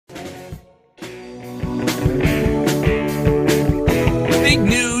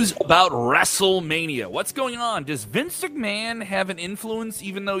about WrestleMania. What's going on? Does Vince McMahon have an influence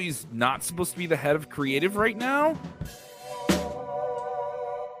even though he's not supposed to be the head of creative right now?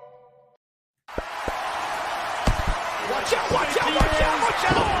 Watch out, watch out, watch out,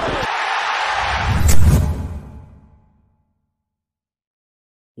 watch out!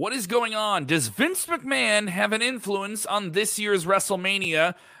 What is going on? Does Vince McMahon have an influence on this year's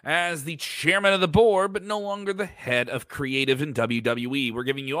WrestleMania as the chairman of the board, but no longer the head of creative in WWE? We're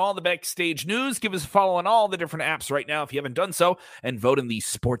giving you all the backstage news. Give us a follow on all the different apps right now if you haven't done so, and vote in the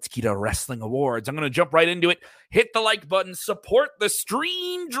Sportskeeda Wrestling Awards. I'm going to jump right into it. Hit the like button. Support the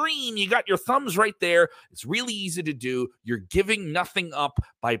stream dream. You got your thumbs right there. It's really easy to do. You're giving nothing up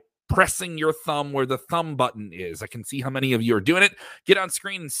by pressing your thumb where the thumb button is. I can see how many of you are doing it. Get on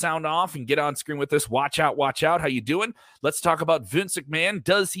screen and sound off and get on screen with us. Watch out, watch out. How you doing? Let's talk about Vince McMahon.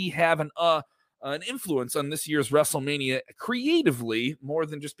 Does he have an influence on this year's WrestleMania creatively more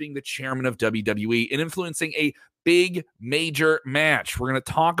than just being the chairman of WWE and influencing a big major match? We're going to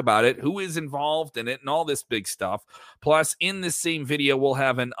talk about it, who is involved in it, and all this big stuff. Plus, in this same video, we'll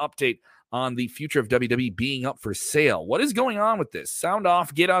have an update on the future of WWE being up for sale. What is going on with this? Sound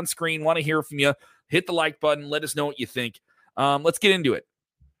off, get on screen, want to hear from you. Hit the like button, let us know what you think. Let's get into it.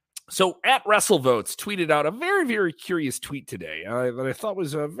 So at WrestleVotes tweeted out a very, very curious tweet today that I thought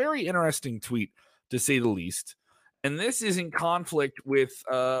was a very interesting tweet, to say the least. And this is in conflict with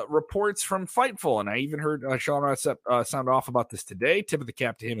reports from Fightful. And I even heard Sean Rossap sound off about this today. Tip of the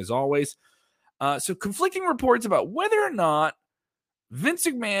cap to him as always. So conflicting reports about whether or not Vince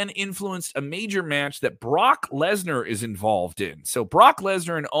McMahon influenced a major match that Brock Lesnar is involved in. So Brock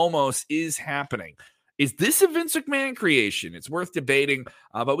Lesnar and Omos is happening. Is this a Vince McMahon creation? It's worth debating,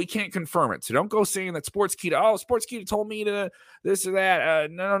 but we can't confirm it. So don't go saying that Sportskeeda told me to this or that.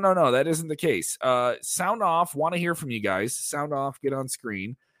 No. That isn't the case. Sound off. Want to hear from you guys. Sound off. Get on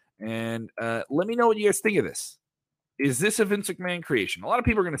screen. And let me know what you guys think of this. Is this a Vince McMahon creation? A lot of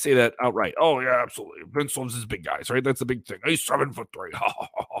people are going to say that outright. Oh, yeah, absolutely. Vince loves his big guys, right? That's the big thing. He's 7'3".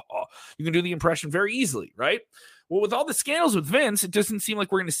 You can do the impression very easily, right? Well, with all the scandals with Vince, it doesn't seem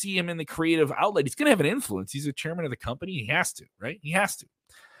like we're going to see him in the creative outlet. He's going to have an influence. He's a chairman of the company. He has to, right? He has to.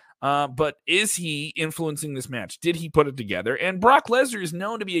 But is he influencing this match? Did he put it together? And Brock Lesnar is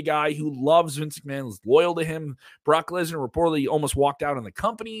known to be a guy who loves Vince McMahon, is loyal to him. Brock Lesnar reportedly almost walked out on the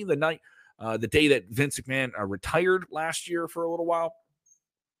company the day that Vince McMahon retired last year for a little while.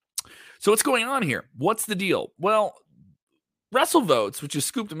 So what's going on here? What's the deal? Well, WrestleVotes, which has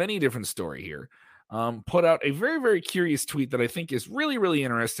scooped many different story here, put out a very, very curious tweet that I think is really, really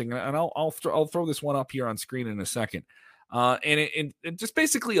interesting. And I'll throw this one up here on screen in a second. And it just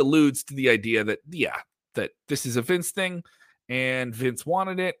basically alludes to the idea that, that this is a Vince thing and Vince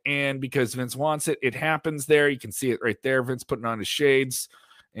wanted it. And because Vince wants it, it happens there. You can see it right there. Vince putting on his shades.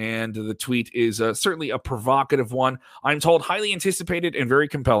 And the tweet is certainly a provocative one. I'm told highly anticipated and very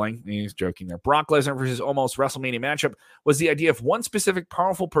compelling. He's joking there. Brock Lesnar versus Omos WrestleMania matchup was the idea of one specific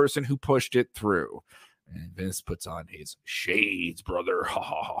powerful person who pushed it through. And Vince puts on his shades, brother. Ha,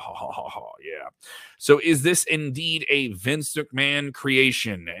 ha, ha, ha, ha, ha. Yeah. So is this indeed a Vince McMahon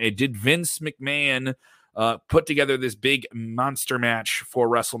creation? Did Vince McMahon put together this big monster match for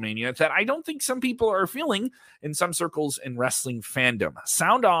WrestleMania that I don't think some people are feeling in some circles in wrestling fandom?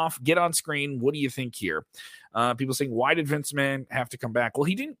 Sound off, get on screen. What do you think here? People saying, why did Vince McMahon have to come back? Well,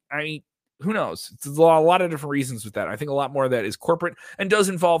 he didn't. Who knows? It's a lot of different reasons with that. I think a lot more of that is corporate and does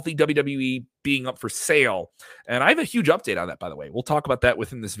involve the WWE being up for sale. And I have a huge update on that, by the way. We'll talk about that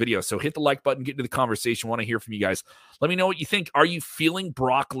within this video. So hit the like button, get into the conversation. Want to hear from you guys. Let me know what you think. Are you feeling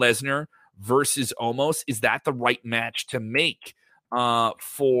Brock Lesnar versus Omos? Is that the right match to make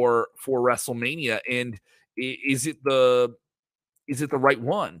for WrestleMania? And is it the right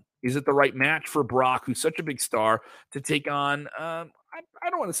one? Is it the right match for Brock, who's such a big star, to take on I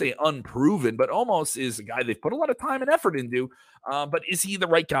don't want to say unproven, but Omos is a guy they've put a lot of time and effort into. But is he the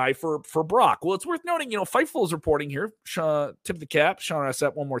right guy for Brock? Well, it's worth noting, Fightful is reporting here. Tip the cap, Sean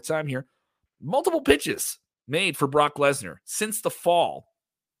Rossap one more time here. Multiple pitches made for Brock Lesnar since the fall.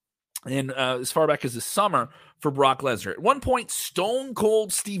 And as far back as the summer for Brock Lesnar. At one point, Stone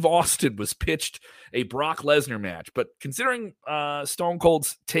Cold Steve Austin was pitched a Brock Lesnar match. But considering Stone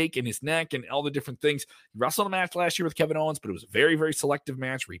Cold's take in his neck and all the different things, he wrestled a match last year with Kevin Owens, but it was a very, very selective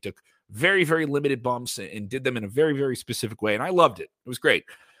match where he took very, very limited bumps and did them in a very, very specific way. And I loved it. It was great.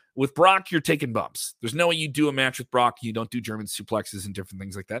 With Brock, you're taking bumps. There's no way you do a match with Brock. You don't do German suplexes and different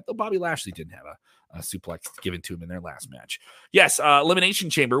things like that. Though Bobby Lashley didn't have a suplex given to him in their last match. Yes, Elimination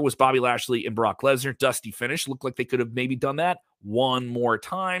Chamber was Bobby Lashley and Brock Lesnar. Dusty finish. Looked like they could have maybe done that one more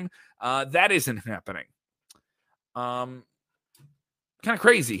time. That isn't happening. Kind of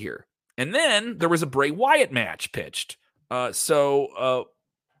crazy here. And then there was a Bray Wyatt match pitched. So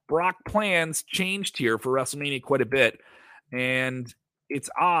Brock plans changed here for WrestleMania quite a bit. And it's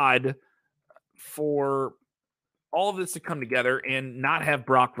odd for all of this to come together and not have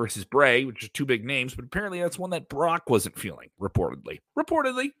Brock versus Bray, which are two big names, but apparently that's one that Brock wasn't feeling,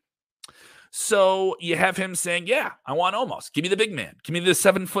 reportedly. So you have him saying, yeah, I want Omos. Give me the big man. Give me the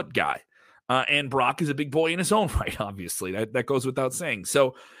 7-foot guy. And Brock is a big boy in his own right, obviously. That goes without saying.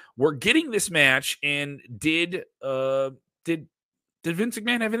 So we're getting this match, and did Vince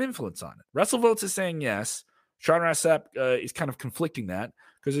McMahon have an influence on it? WrestleVotes is saying yes. Sean Rossap is kind of conflicting that,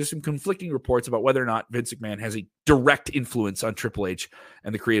 because there's some conflicting reports about whether or not Vince McMahon has a direct influence on Triple H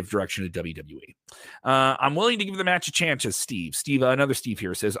and the creative direction of WWE. I'm willing to give the match a chance, as Steve, another Steve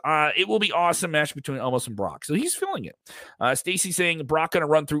here says, it will be awesome match between Omos and Brock. So he's feeling it. Stacy saying Brock going to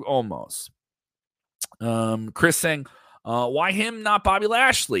run through Omos. Chris saying, why him, not Bobby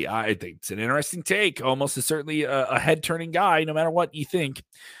Lashley? I think it's an interesting take. Omos is certainly a head-turning guy, no matter what you think.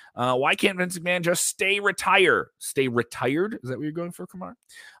 Why can't Vince McMahon just stay retired? Stay retired? Is that what you're going for, Kumar?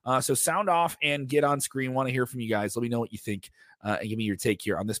 So sound off and get on screen. Want to hear from you guys. Let me know what you think and give me your take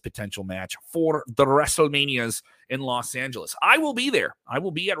here on this potential match for the WrestleManias in Los Angeles. I will be there. I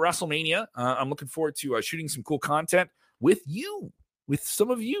will be at WrestleMania. I'm looking forward to shooting some cool content with you, with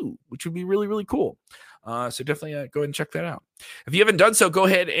some of you, which would be really, really cool. So definitely go ahead and check that out. If you haven't done so, go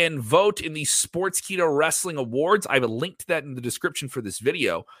ahead and vote in the Sportskeeda Wrestling Awards. I have a link to that in the description for this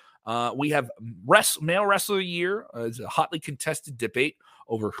video. We have Male Wrestler of the Year. It's a hotly contested debate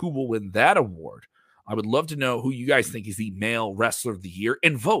over who will win that award. I would love to know who you guys think is the Male Wrestler of the Year,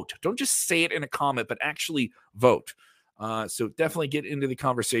 and vote. Don't just say it in a comment, but actually vote. So definitely get into the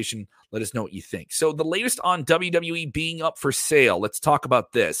conversation. Let us know what you think. So the latest on WWE being up for sale. Let's talk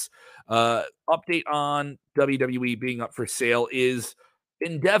about this. Update on WWE being up for sale is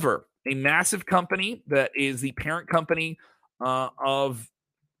Endeavor, a massive company that is the parent company of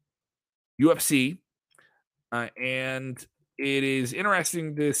UFC. And it is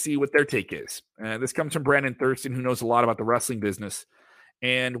interesting to see what their take is. This comes from Brandon Thurston, who knows a lot about the wrestling business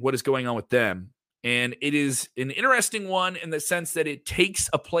and what is going on with them. And it is an interesting one in the sense that it takes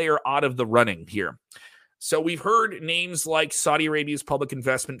a player out of the running here. So we've heard names like Saudi Arabia's Public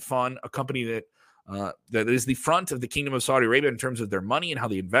Investment Fund, a company that is the front of the Kingdom of Saudi Arabia in terms of their money and how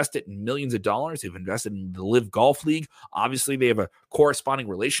they invest it in millions of dollars. They've invested in the Live Golf League. Obviously, they have a corresponding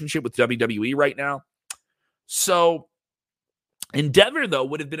relationship with WWE right now. So Endeavor, though,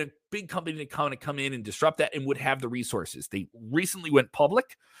 would have been a big company to kind of come in and disrupt that and would have the resources. They recently went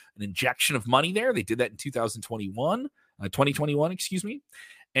public, an injection of money there. They did that in 2021, excuse me.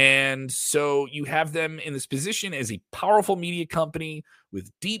 And so you have them in this position as a powerful media company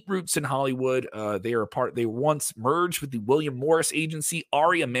with deep roots in Hollywood. They once merged with the William Morris agency.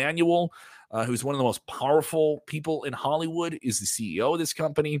 Ari Emanuel, who's one of the most powerful people in Hollywood, is the CEO of this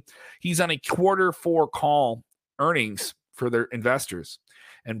company. He's on a Q4 call earnings for their investors.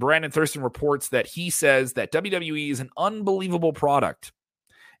 And Brandon Thurston reports that he says that WWE is an unbelievable product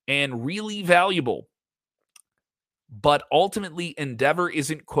and really valuable. But ultimately, Endeavor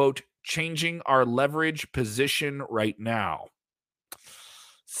isn't, quote, changing our leverage position right now.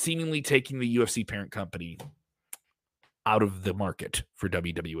 Seemingly taking the UFC parent company out of the market for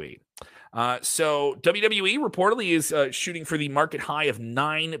WWE. So WWE reportedly is shooting for the market high of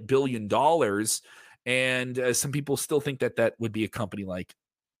 $9 billion. And some people still think that that would be a company like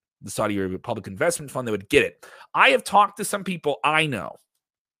the Saudi Arabia Public Investment Fund that would get it. I have talked to some people I know,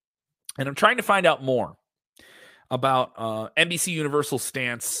 and I'm trying to find out more about NBC Universal's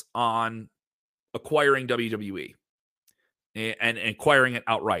stance on acquiring WWE and acquiring it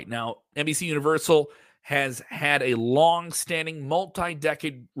outright. Now, NBC Universal has had a long-standing,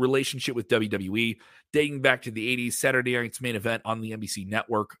 multi-decade relationship with WWE, dating back to the 80s. Saturday Night's Main Event on the NBC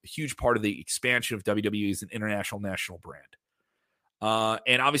network, a huge part of the expansion of WWE as an international national brand.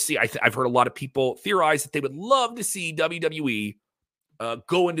 And obviously, I've heard a lot of people theorize that they would love to see WWE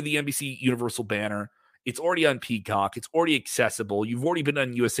go into the NBC Universal banner. It's already on Peacock. It's already accessible. You've already been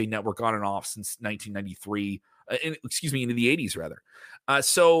on USA Network on and off since 1993. Into the 80s, rather.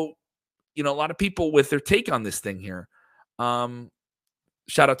 So, a lot of people with their take on this thing here.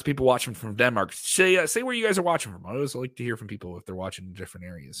 Shout out to people watching from Denmark. Say where you guys are watching from. I always like to hear from people if they're watching in different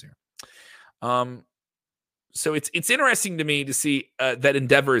areas here. So it's interesting to me to see that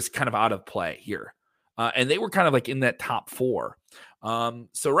Endeavor is kind of out of play here. And they were kind of like in that top 4.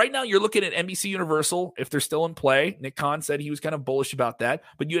 So right now you're looking at NBC Universal, if they're still in play. Nick Khan said he was kind of bullish about that,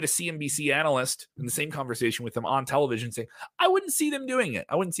 but you had a CNBC analyst in the same conversation with them on television saying, I wouldn't see them doing it.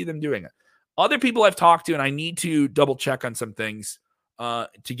 Other people I've talked to, and I need to double check on some things,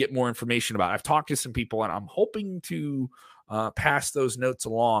 to get more information about it. I've talked to some people, and I'm hoping to pass those notes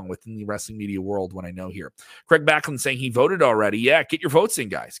along within the wrestling media world when I know here. Craig Backlund saying he voted already. Yeah, get your votes in,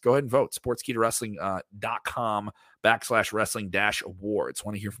 guys. Go ahead and vote. sportskeedawrestling.com/wrestling-awards.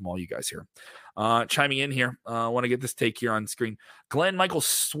 Want to hear from all you guys here. Chiming in here. I want to get this take here on screen. Glenn Michael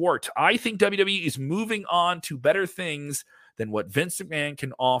Swart. I think WWE is moving on to better things than what Vince McMahon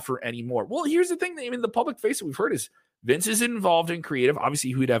can offer anymore. Well, here's the thing. The public face that we've heard is Vince is involved in creative. Obviously,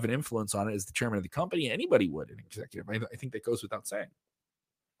 who'd have an influence on it as the chairman of the company? Anybody would, an executive. I think that goes without saying.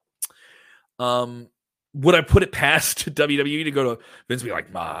 Would I put it past WWE to go to Vince and be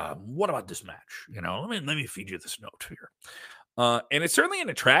like, what about this match? Let me feed you this note here. And it's certainly an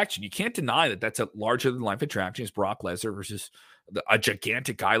attraction. You can't deny that that's a larger than life attraction. It's Brock Lesnar versus a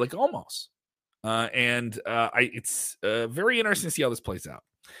gigantic guy like Omos. It's very interesting to see how this plays out.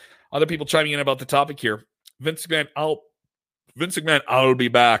 Other people chiming in about the topic here. Vince McMahon, I'll be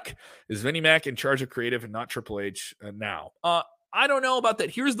back. Is Vinnie Mac in charge of creative and not Triple H now? I don't know about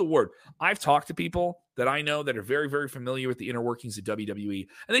that. Here's the word. I've talked to people that I know that are very, very familiar with the inner workings of WWE,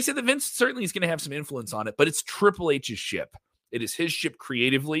 and they said that Vince certainly is going to have some influence on it, but it's Triple H's ship. It is his ship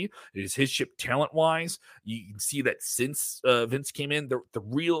creatively. It is his ship talent-wise. You can see that since Vince came in, the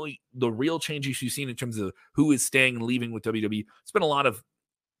real changes you've seen in terms of who is staying and leaving with WWE, it's been a lot of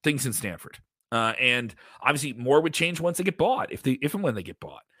things in Stanford. And obviously more would change once they get bought, if and when they get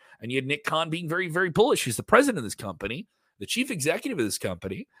bought. And you had Nick Khan being very, very bullish. He's the president of this company, the chief executive of this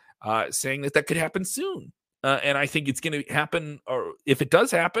company, saying that could happen soon. And I think it's going to happen, or if it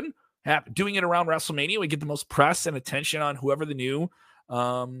does happen, doing it around WrestleMania, we get the most press and attention on whoever the new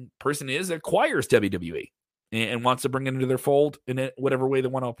person is that acquires WWE and wants to bring it into their fold in whatever way they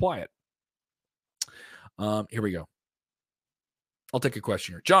want to apply it. Here we go. I'll take a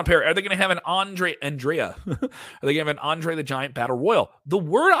question here. John Perry, are they going to have an Andrea? Are they going to have an Andre the Giant Battle Royal? The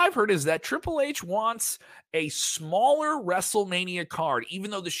word I've heard is that Triple H wants a smaller WrestleMania card, even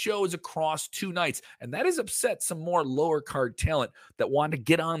though the show is across 2 nights. And that has upset some more lower card talent that want to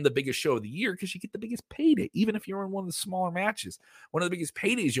get on the biggest show of the year because you get the biggest payday, even if you're in one of the smaller matches. One of the biggest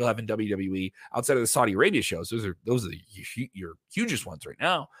paydays you'll have in WWE outside of the Saudi Arabia shows. Those are your hugest ones right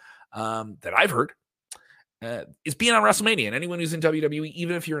now that I've heard. Is being on WrestleMania, and anyone who's in WWE,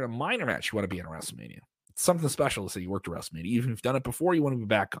 even if you're in a minor match, you want to be in a WrestleMania. It's something special to say you worked at WrestleMania. Even if you've done it before, you want to be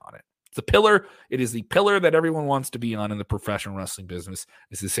back on it. It's a pillar. It is the pillar that everyone wants to be on in the professional wrestling business,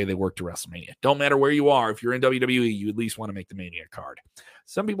 is to say they worked at WrestleMania. Don't matter where you are. If you're in WWE, you at least want to make the Mania card.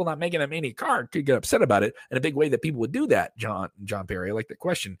 Some people not making a Mania card could get upset about it, and a big way that people would do that, John Perry, I like that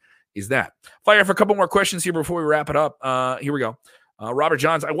question, is that. Fire for a couple more questions here before we wrap it up. Here we go. Robert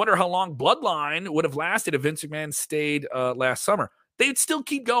Johns, I wonder how long Bloodline would have lasted if Vince McMahon stayed last summer. They'd still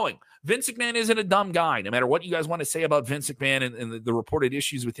keep going. Vince McMahon isn't a dumb guy. No matter what you guys want to say about Vince McMahon and the reported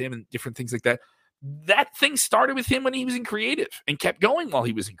issues with him and different things like that, that thing started with him when he was in creative and kept going while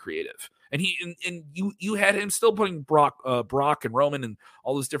he was in creative. And you had him still putting Brock and Roman and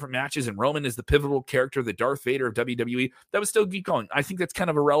all those different matches, and Roman is the pivotal character, the Darth Vader of WWE. That would still keep going. I think that's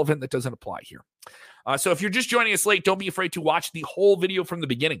kind of irrelevant. That doesn't apply here. So if you're just joining us late, don't be afraid to watch the whole video from the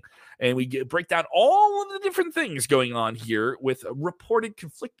beginning. And we break down all of the different things going on here with reported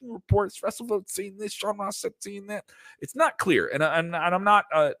conflicting reports. WrestleVote saying this, Sean Ross said saying that. It's not clear. And I'm not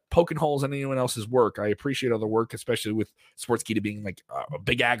poking holes in anyone else's work. I appreciate all the work, especially with Sportskeeda being like a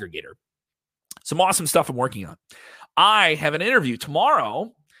big aggregator. Some awesome stuff I'm working on. I have an interview tomorrow,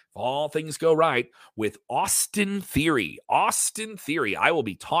 if all things go right, with Austin Theory. Austin Theory. I will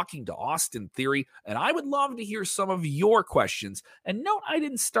be talking to Austin Theory, and I would love to hear some of your questions. And note, I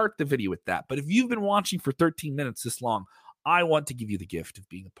didn't start the video with that, but if you've been watching for 13 minutes this long, I want to give you the gift of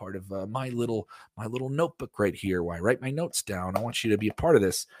being a part of my little notebook right here where I write my notes down. I want you to be a part of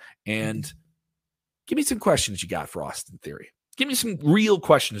this, and give me some questions you got for Austin Theory. Give me some real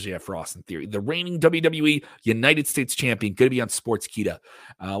questions you have for Austin Theory. The reigning WWE United States champion, going to be on Sportskeeda.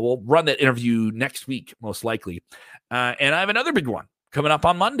 We'll run that interview next week, most likely. And I have another big one coming up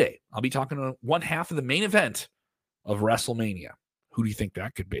on Monday. I'll be talking to one half of the main event of WrestleMania. Who do you think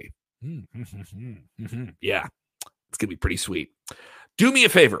that could be? Yeah, it's going to be pretty sweet. Do me a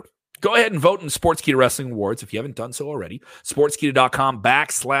favor. Go ahead and vote in Sportskeeda Wrestling Awards if you haven't done so already.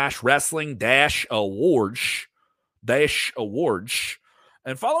 Sportskeeda.com/wrestling-awards.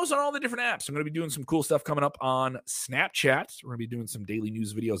 And follow us on all the different apps. I'm going to be doing some cool stuff coming up on Snapchat. We're going to be doing some daily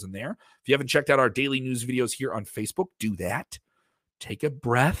news videos in there. If you haven't checked out our daily news videos here on Facebook, do that. Take a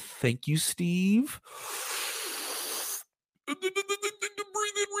breath. Thank you, Steve. Breathe in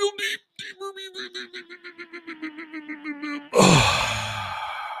real deep.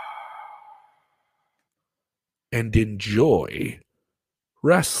 And enjoy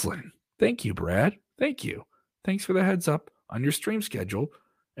wrestling. Thank you, Brad. Thank you. Thanks for the heads up on your stream schedule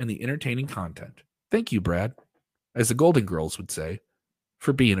and the entertaining content. Thank you, Brad, as the Golden Girls would say,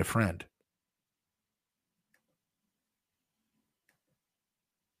 for being a friend.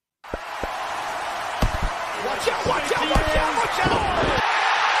 Watch out, watch out, watch out, watch out!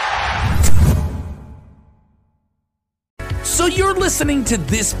 So you're listening to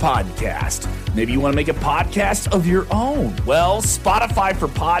this podcast. Maybe you want to make a podcast of your own. Well, Spotify for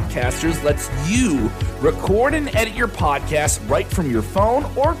Podcasters lets you record and edit your podcast right from your phone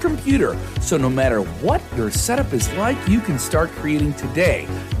or computer. So no matter what your setup is like, you can start creating today.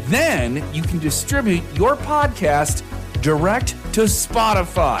 Then you can distribute your podcast direct to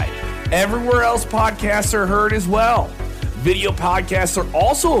Spotify. Everywhere else podcasts are heard as well. Video podcasts are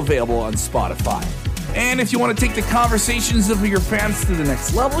also available on Spotify. And if you want to take the conversations of your fans to the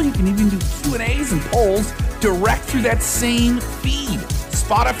next level, you can even do Q&As and polls direct through that same feed.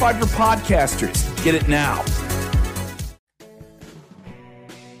 Spotify for Podcasters. Get it now.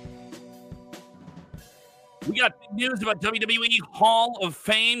 We got big news about WWE Hall of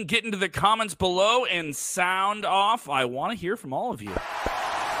Fame. Get into the comments below and sound off. I want to hear from all of you. Watch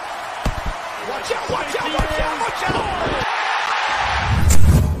out, watch out, watch out, watch out!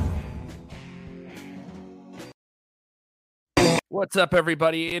 What's up,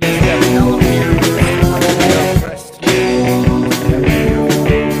 everybody? It is Kellam here.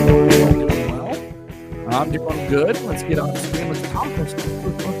 I'm doing good. Let's get on screen. Let's talk. Let's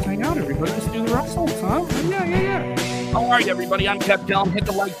hang out, everybody. Let's do the wrestles, huh? Yeah. How are you, everybody? I'm Kellam. Hit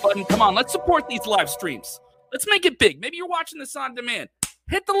the like button. Come on, let's support these live streams. Let's make it big. Maybe you're watching this on demand.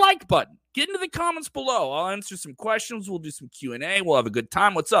 Hit the like button. Get into the comments below. I'll answer some questions. We'll do some Q&A. We'll have a good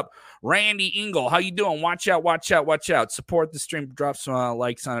time. What's up? Randy Engel, how you doing? Watch out, watch out, watch out. Support the stream. Drop some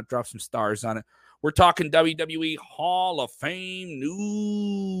likes on it. Drop some stars on it. We're talking WWE Hall of Fame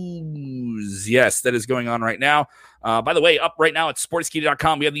news. Yes, that is going on right now. By the way, up right now at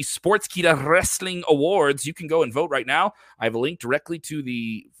Sportskeeda.com, we have the Sportskeeda Wrestling Awards. You can go and vote right now. I have a link directly to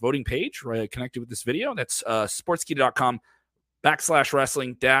the voting page connected with this video. That's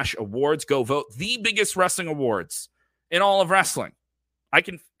Sportskeeda.com/wrestling-awards. Go vote. The biggest wrestling awards in all of wrestling. I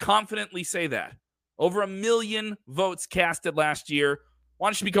can confidently say that. Over 1 million votes casted last year. Why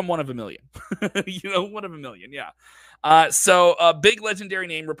don't you become one of 1 million? One of 1 million, yeah. So a big legendary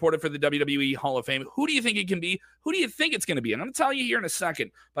name reported for the WWE Hall of Fame. Who do you think it can be? Who do you think it's going to be? And I'm going to tell you here in a second,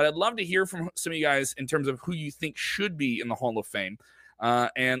 but I'd love to hear from some of you guys in terms of who you think should be in the Hall of Fame.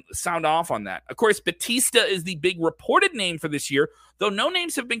 And sound off on that. Of course, Batista is the big reported name for this year, though no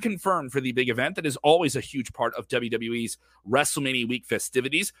names have been confirmed for the big event that is always a huge part of WWE's WrestleMania week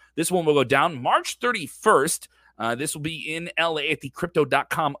festivities. This one will go down March 31st. This will be in LA at the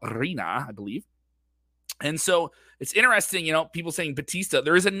Crypto.com Arena, I believe. And so it's interesting, people saying Batista.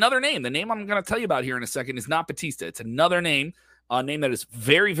 There is another name. The name I'm going to tell you about here in a second is not Batista. It's another name, a name that is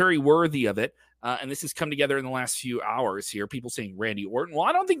very, very worthy of it. And this has come together in the last few hours here. People saying Randy Orton. Well,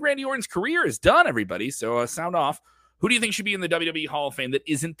 I don't think Randy Orton's career is done, everybody. So sound off. Who do you think should be in the WWE Hall of Fame that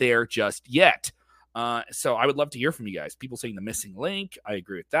isn't there just yet? So I would love to hear from you guys. People saying the missing link. I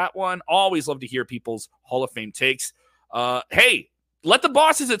agree with that one. Always love to hear people's Hall of Fame takes. Hey, let the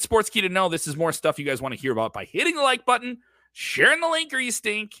bosses at Sportskeeda know this is more stuff you guys want to hear about by hitting the like button, sharing the link or you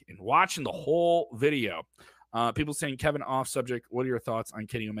stink, and watching the whole video. People saying, Kevin, off subject. What are your thoughts on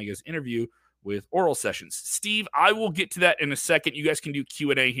Kenny Omega's interview with Oral Sessions? Steve, I will get to that in a second. You guys can do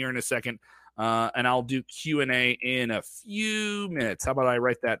Q&A here in a second, and I'll do Q&A in a few minutes. How about I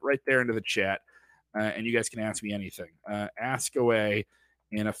write that right there into the chat, and you guys can ask me anything. Ask away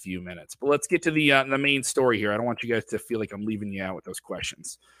in a few minutes. But let's get to the main story here. I don't want you guys to feel like I'm leaving you out with those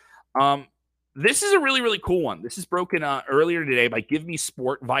questions. This is a really, really cool one. This is broken earlier today by Give Me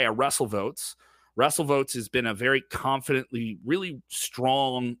Sport via WrestleVotes. WrestleVotes has been a very confidently, really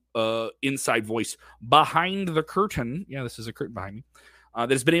strong inside voice behind the curtain. Yeah, this is a curtain behind me.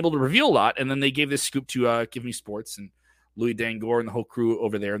 That has been able to reveal a lot. And then they gave this scoop to Give Me Sports and Louis Dangor and the whole crew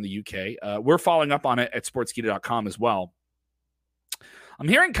over there in the UK. We're following up on it at Sportskeeda.com as well. I'm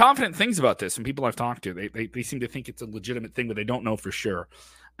hearing confident things about this from people I've talked to. They seem to think it's a legitimate thing, but they don't know for sure.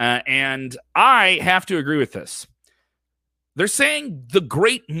 And I have to agree with this. They're saying the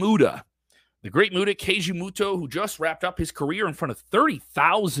Great Muta. The Great Muta, Keiji Muto, who just wrapped up his career in front of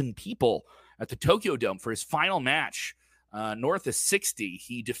 30,000 people at the Tokyo Dome for his final match, north of 60.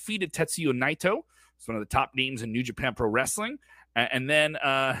 He defeated Tetsuya Naito. He's one of the top names in New Japan Pro Wrestling. And then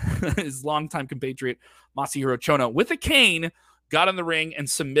his longtime compatriot, Masahiro Chono, with a cane, got in the ring and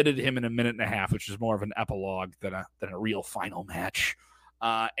submitted him in a minute and a half, which is more of an epilogue than a real final match.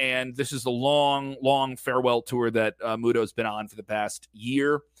 And this is the long farewell tour that Muto's been on for the past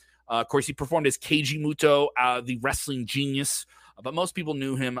year. Of course, he performed as Keiji Muto, the wrestling genius, but most people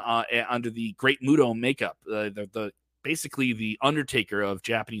knew him under the Great Muto makeup, basically the Undertaker of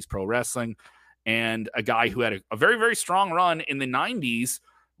Japanese pro wrestling, and a guy who had a very, very strong run in the 90s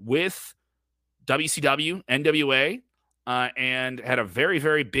with WCW, NWA, and had a very,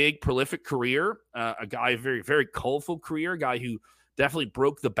 very big, prolific career, a guy, very, very colorful career, a guy who definitely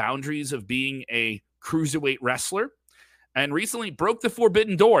broke the boundaries of being a cruiserweight wrestler, and recently broke the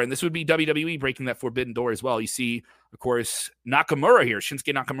forbidden door, and this would be WWE breaking that forbidden door as well. You see, of course, Nakamura here,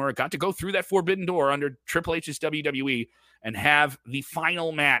 Shinsuke Nakamura, got to go through that forbidden door under Triple H's WWE and have the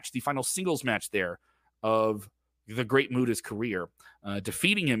final match, the final singles match there of the Great Muta's career,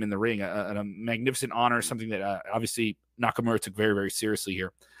 defeating him in the ring, a magnificent honor, something that obviously Nakamura took very, very seriously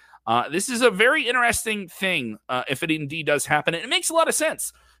here. This is a very interesting thing if it indeed does happen. And it makes a lot of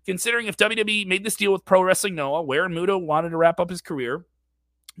sense, considering if WWE made this deal with Pro Wrestling Noah, where Muto wanted to wrap up his career.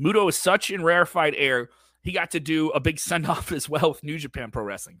 Muto is such in rarefied air. He got to do a big send-off as well with New Japan Pro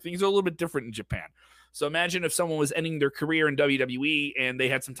Wrestling. Things are a little bit different in Japan. So imagine if someone was ending their career in WWE and they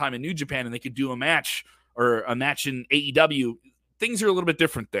had some time in New Japan and they could do a match or a match in AEW. Things are a little bit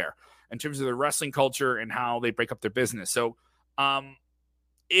different there in terms of their wrestling culture and how they break up their business. So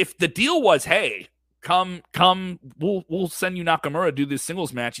if the deal was, hey, come, we'll send you Nakamura to do this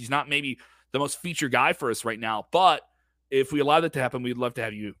singles match. He's not maybe the most featured guy for us right now, but if we allow that to happen, we'd love to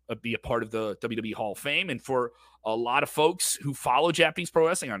have you be a part of the WWE Hall of Fame. And for a lot of folks who follow Japanese pro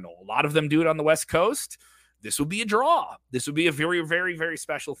wrestling, I know a lot of them do it on the West Coast, this would be a draw. This would be a very, very, very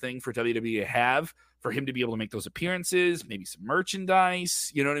special thing for WWE to have, for him to be able to make those appearances, maybe some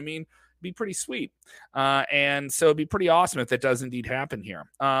merchandise, you know what I mean? Be pretty sweet. And so it'd be pretty awesome if that does indeed happen here.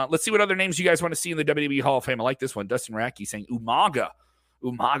 Let's see what other names you guys want to see in the WWE Hall of Fame. I like this one. Dustin Racky saying Umaga.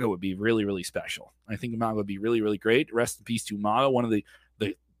 Umaga would be really, really special. I think Umaga would be really, really great. Rest in peace to Umaga, one of the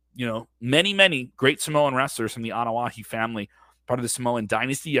many, many great Samoan wrestlers from the Anawahi family, part of the Samoan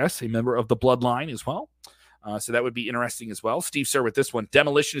dynasty. Yes, a member of the bloodline as well. So that would be interesting as well. Steve Sir with this one.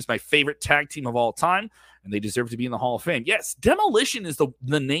 Demolition is my favorite tag team of all time, and they deserve to be in the Hall of Fame. Yes, Demolition is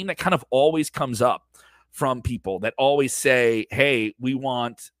the name that kind of always comes up from people that always say, hey, we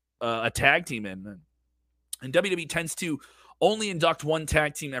want a tag team in. And WWE tends to only induct one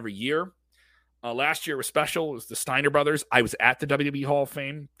tag team every year. Last year was special. It was the Steiner brothers. I was at the WWE Hall of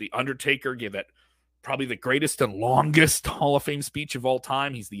Fame. The Undertaker gave it probably the greatest and longest Hall of Fame speech of all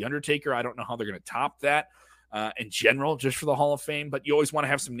time. He's the Undertaker. I don't know how they're going to top that in general, just for the Hall of Fame, but you always want to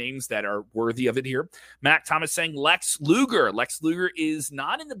have some names that are worthy of it here. Mac Thomas saying Lex Luger. Lex Luger is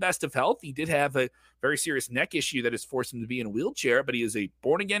not in the best of health. He did have a very serious neck issue that has forced him to be in a wheelchair, but he is a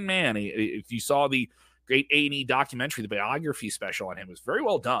born-again man. If you saw the great A&E documentary, the biography special on him was very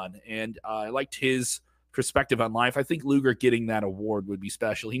well done, and I liked his perspective on life. I think Luger getting that award would be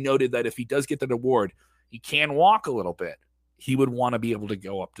special. He noted that if he does get that award, he can walk a little bit. He would want to be able to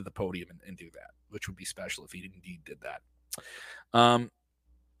go up to the podium and do that, which would be special if he indeed did that.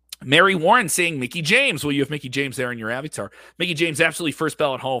 Mary Warren saying Mickie James. Well, you have Mickie James there in your avatar. Mickie James, absolutely first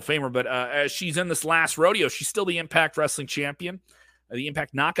ballot Hall of Famer, but as she's in this last rodeo, she's still the Impact Wrestling champion, the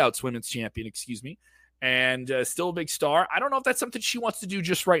Impact Knockouts Women's champion, and still a big star. I don't know if that's something she wants to do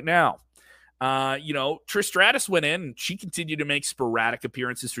just right now. Trish Stratus went in, and she continued to make sporadic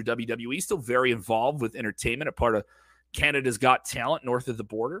appearances for WWE, still very involved with entertainment, a part of Canada's Got Talent north of the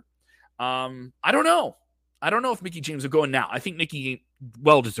border. I don't know. I don't know if Mickie James will go in now. I think Mickie,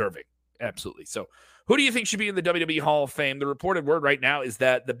 well-deserving. Absolutely. So who do you think should be in the WWE Hall of Fame? The reported word right now is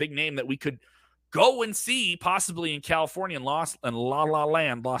that the big name that we could go and see possibly in California and La La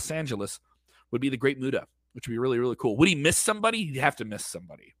Land, Los Angeles, would be the Great Muta, which would be really, really cool. Would he miss somebody? He'd have to miss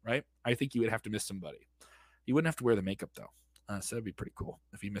somebody, right? I think he would have to miss somebody. He wouldn't have to wear the makeup, though. So that'd be pretty cool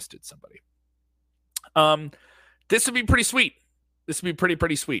if he missed it somebody. This would be pretty sweet. This would be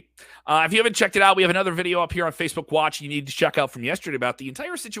pretty sweet. If you haven't checked it out, we have another video up here on Facebook Watch you need to check out from yesterday about the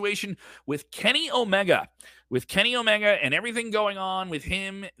entire situation with Kenny Omega. With Kenny Omega and everything going on with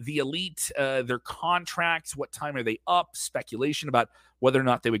him, the Elite, their contracts, what time are they up, speculation about whether or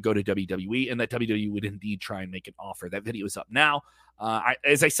not they would go to WWE, and that WWE would indeed try and make an offer. That video is up now.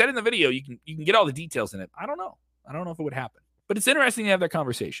 As I said in the video, you can get all the details in it. I don't know if it would happen. But it's interesting to have that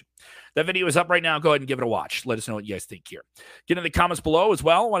conversation. That video is up right now. Go ahead and give it a watch. Let us know what you guys think here. Get in the comments below as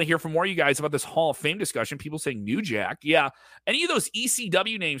well. I want to hear from more of you guys about this Hall of Fame discussion. People saying New Jack. Yeah. Any of those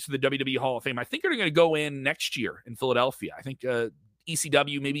ECW names for the WWE Hall of Fame, I think are going to go in next year in Philadelphia. I think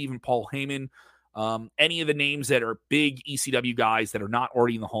ECW, maybe even Paul Heyman, Any of the names that are big ECW guys that are not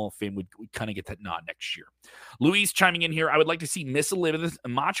already in the Hall of Fame would kind of get that nod next year. Luis chiming in here, I would like to see Miss Elizabeth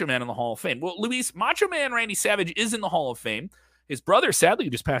and Macho Man in the Hall of Fame. Well, Luis, Macho Man Randy Savage is in the Hall of Fame. His brother, sadly,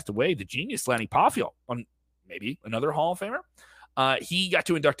 just passed away, the genius Lanny Poffio, maybe another Hall of Famer. He got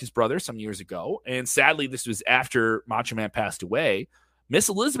to induct his brother some years ago, and sadly, this was after Macho Man passed away. Miss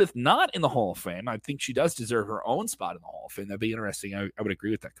Elizabeth not in the Hall of Fame. I think she does deserve her own spot in the Hall of Fame. That'd be interesting. I would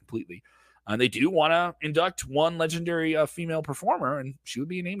agree with that completely. They do want to induct one legendary female performer, and she would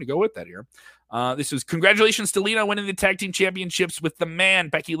be a name to go with that here. This was congratulations to Lena winning the tag team championships with the man,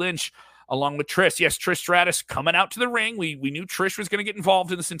 Becky Lynch, along with Trish. Yes, Trish Stratus coming out to the ring. We knew Trish was going to get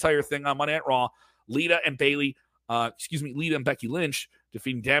involved in this entire thing on Monday Night Raw. Lita and Becky Lynch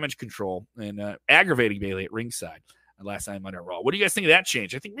defeating Damage Control and aggravating Bayley at ringside last night on Monday Night Raw. What do you guys think of that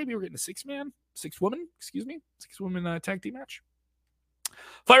change? I think maybe we're getting a six-woman tag team match.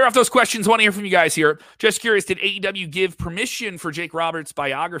 Fire off those questions. Want to hear from you guys here. Just curious, did AEW give permission for Jake Roberts'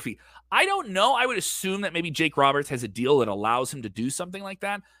 biography? I don't know. I would assume that maybe Jake Roberts has a deal that allows him to do something like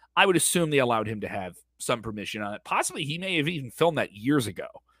that. I would assume they allowed him to have some permission on it. Possibly he may have even filmed that years ago.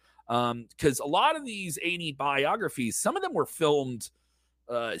 Because a lot of these A&E biographies, some of them were filmed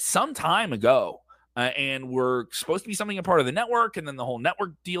some time ago and were supposed to be something a part of the network, and then the whole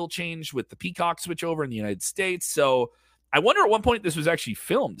network deal changed with the Peacock switch over in the United States. So I wonder at one point this was actually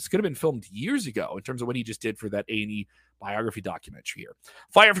filmed. This could have been filmed years ago in terms of what he just did for that A&E biography documentary here.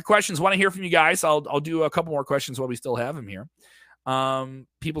 Fire for questions. Want to hear from you guys. I'll do a couple more questions while we still have him here.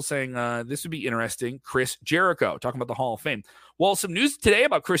 People saying this would be interesting. Chris Jericho talking about the Hall of Fame. Well, some news today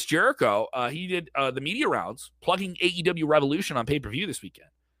about Chris Jericho. He did the media rounds plugging AEW Revolution on pay-per-view this weekend.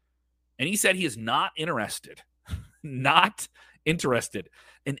 And he said he is not interested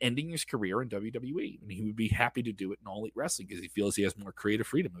in ending his career in WWE. And he would be happy to do it in All Elite Wrestling because he feels he has more creative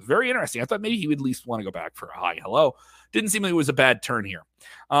freedom. It was very interesting. I thought maybe he would at least want to go back for a hi, hello. Didn't seem like it was a bad turn here.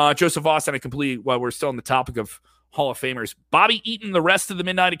 Joseph Austin, while we're still on the topic of Hall of Famers, Bobby Eaton, the rest of the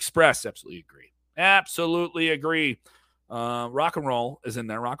Midnight Express. Absolutely agree. Rock and Roll is in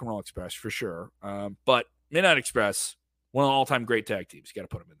there. Rock and Roll Express for sure. But Midnight Express, one of the all-time great tag teams. You got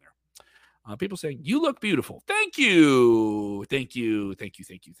to put them in there. People saying, you look beautiful. Thank you so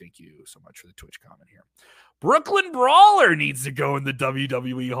much for the Twitch comment here. Brooklyn Brawler needs to go in the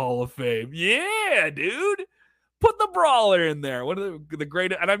WWE Hall of Fame. Yeah, dude. Put the Brawler in there. One of the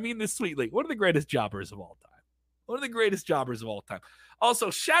greatest, and I mean this sweetly, one of the greatest jobbers of all time. Also,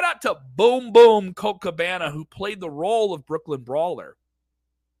 shout out to Boom Boom Colt Cabana, who played the role of Brooklyn Brawler.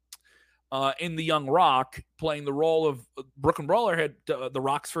 In The Young Rock, playing the role of Brooklyn Brawler, had The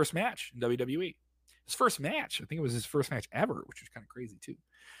Rock's first match in WWE. His first match. I think it was his first match ever, which was kind of crazy, too.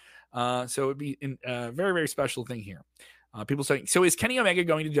 So it would be a very, very special thing here. People saying, so is Kenny Omega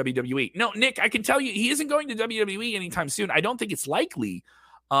going to WWE? No, Nick, I can tell you he isn't going to WWE anytime soon. I don't think it's likely.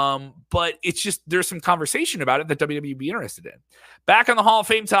 But it's just there's some conversation about it that WWE would be interested in. Back on the Hall of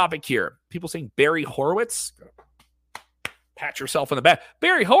Fame topic here. People saying Barry Horowitz. Pat yourself on the back.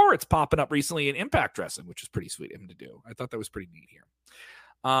 Barry Horowitz popping up recently in Impact Wrestling, which is pretty sweet of him to do. I thought that was pretty neat here.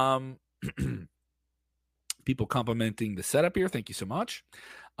 People complimenting the setup here. Thank you so much.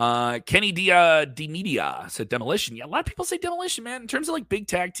 Kenny Media said Demolition. Yeah, a lot of people say Demolition, man. In terms of like big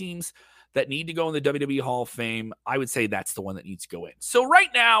tag teams that need to go in the WWE Hall of Fame, I would say that's the one that needs to go in. So right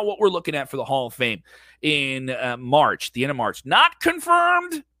now, what we're looking at for the Hall of Fame in March, the end of March, not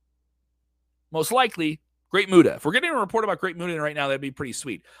confirmed, most likely, Great Muta. If we're getting a report about Great Muta right now, that'd be pretty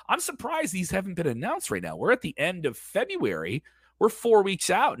sweet. I'm surprised these haven't been announced right now. We're at the end of February. We're 4 weeks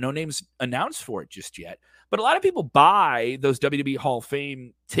out. No names announced for it just yet. But a lot of people buy those WWE Hall of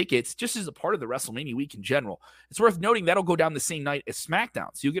Fame tickets just as a part of the WrestleMania week in general. It's worth noting that'll go down the same night as SmackDown.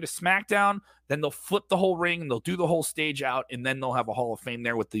 So you'll get a SmackDown, then they'll flip the whole ring, and they'll do the whole stage out, and then they'll have a Hall of Fame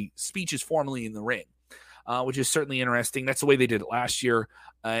there with the speeches formally in the ring. Which is certainly interesting. That's the way they did it last year,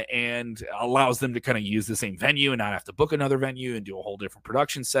 and allows them to kind of use the same venue and not have to book another venue and do a whole different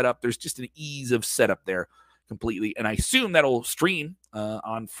production setup. There's just an ease of setup there completely, and I assume that'll stream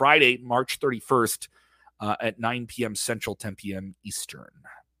on Friday, March 31st at 9 p.m. Central, 10 p.m. Eastern.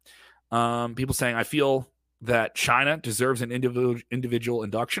 People saying, I feel that Chyna deserves an individual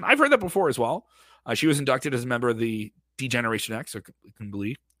induction. I've heard that before as well. She was inducted as a member of the D-Generation X, so I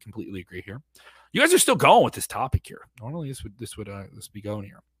completely agree here. You guys are still going with this topic here. Normally, this would be going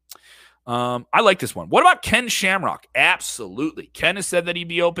here. I like this one. What about Ken Shamrock? Absolutely. Ken has said that he'd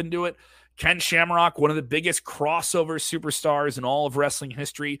be open to it. Ken Shamrock, one of the biggest crossover superstars in all of wrestling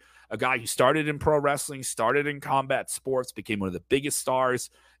history. A guy who started in pro wrestling, started in combat sports, became one of the biggest stars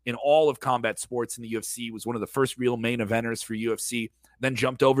in all of combat sports in the UFC, was one of the first real main eventers for UFC. then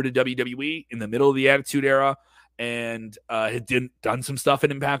jumped over to WWE in the middle of the Attitude Era, and had done some stuff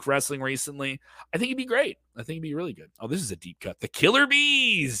in Impact Wrestling recently. I think he'd be great. I think he'd be really good. Oh, this is a deep cut. The Killer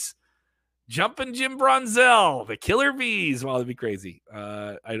Bees. Jumping Jim Brunzell. The Killer Bees. Wow, that'd be crazy.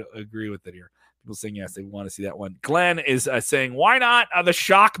 I agree with it here. People saying yes, they want to see that one. Glenn is saying, why not the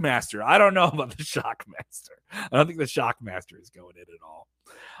Shockmaster? I don't know about the Shockmaster. I don't think the Shockmaster is going in at all.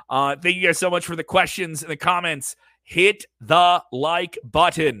 Thank you guys so much for the questions and the comments. Hit the like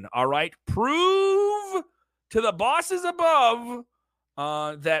button. All right. Prove to the bosses above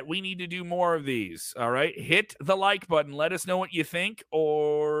that we need to do more of these. All right. Hit the like button. Let us know what you think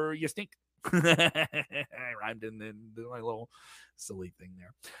or you stink. I rhymed in my little silly thing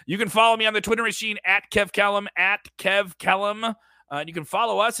there. You can follow me on the Twitter machine at Kev Kellam, at Kev Kellam. You can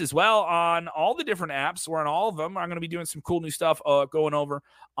follow us as well on all the different apps. We're on all of them. I'm going to be doing some cool new stuff going over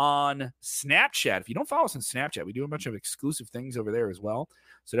on Snapchat. If you don't follow us on Snapchat, we do a bunch of exclusive things over there as well.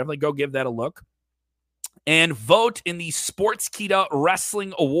 So definitely go give that a look. And vote in the Sportskeeda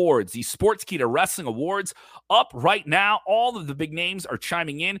Wrestling Awards. The Sportskeeda Wrestling Awards up right now. All of the big names are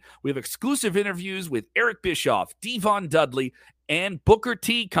chiming in. We have exclusive interviews with Eric Bischoff, Devon Dudley, and Booker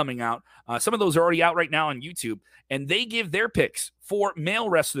T coming out. Some of those are already out right now on YouTube. And they give their picks for Male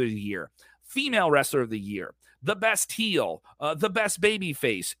Wrestler of the Year, Female Wrestler of the Year, the best heel, the best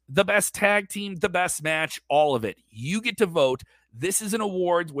babyface, the best tag team, the best match, all of it. You get to vote. This is an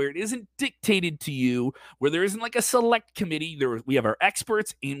award where it isn't dictated to you, where there isn't like a select committee. We have our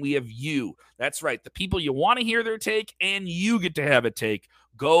experts and we have you. That's right. The people you want to hear their take and you get to have a take.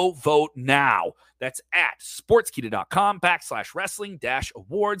 Go vote now. That's at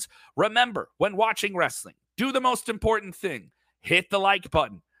sportskeeda.com/wrestling-awards. Remember, when watching wrestling, do the most important thing. Hit the like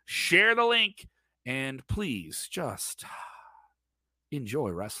button, share the link, and please just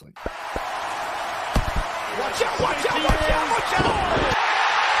enjoy wrestling. Watch out, watch out, watch out, watch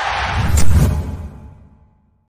out!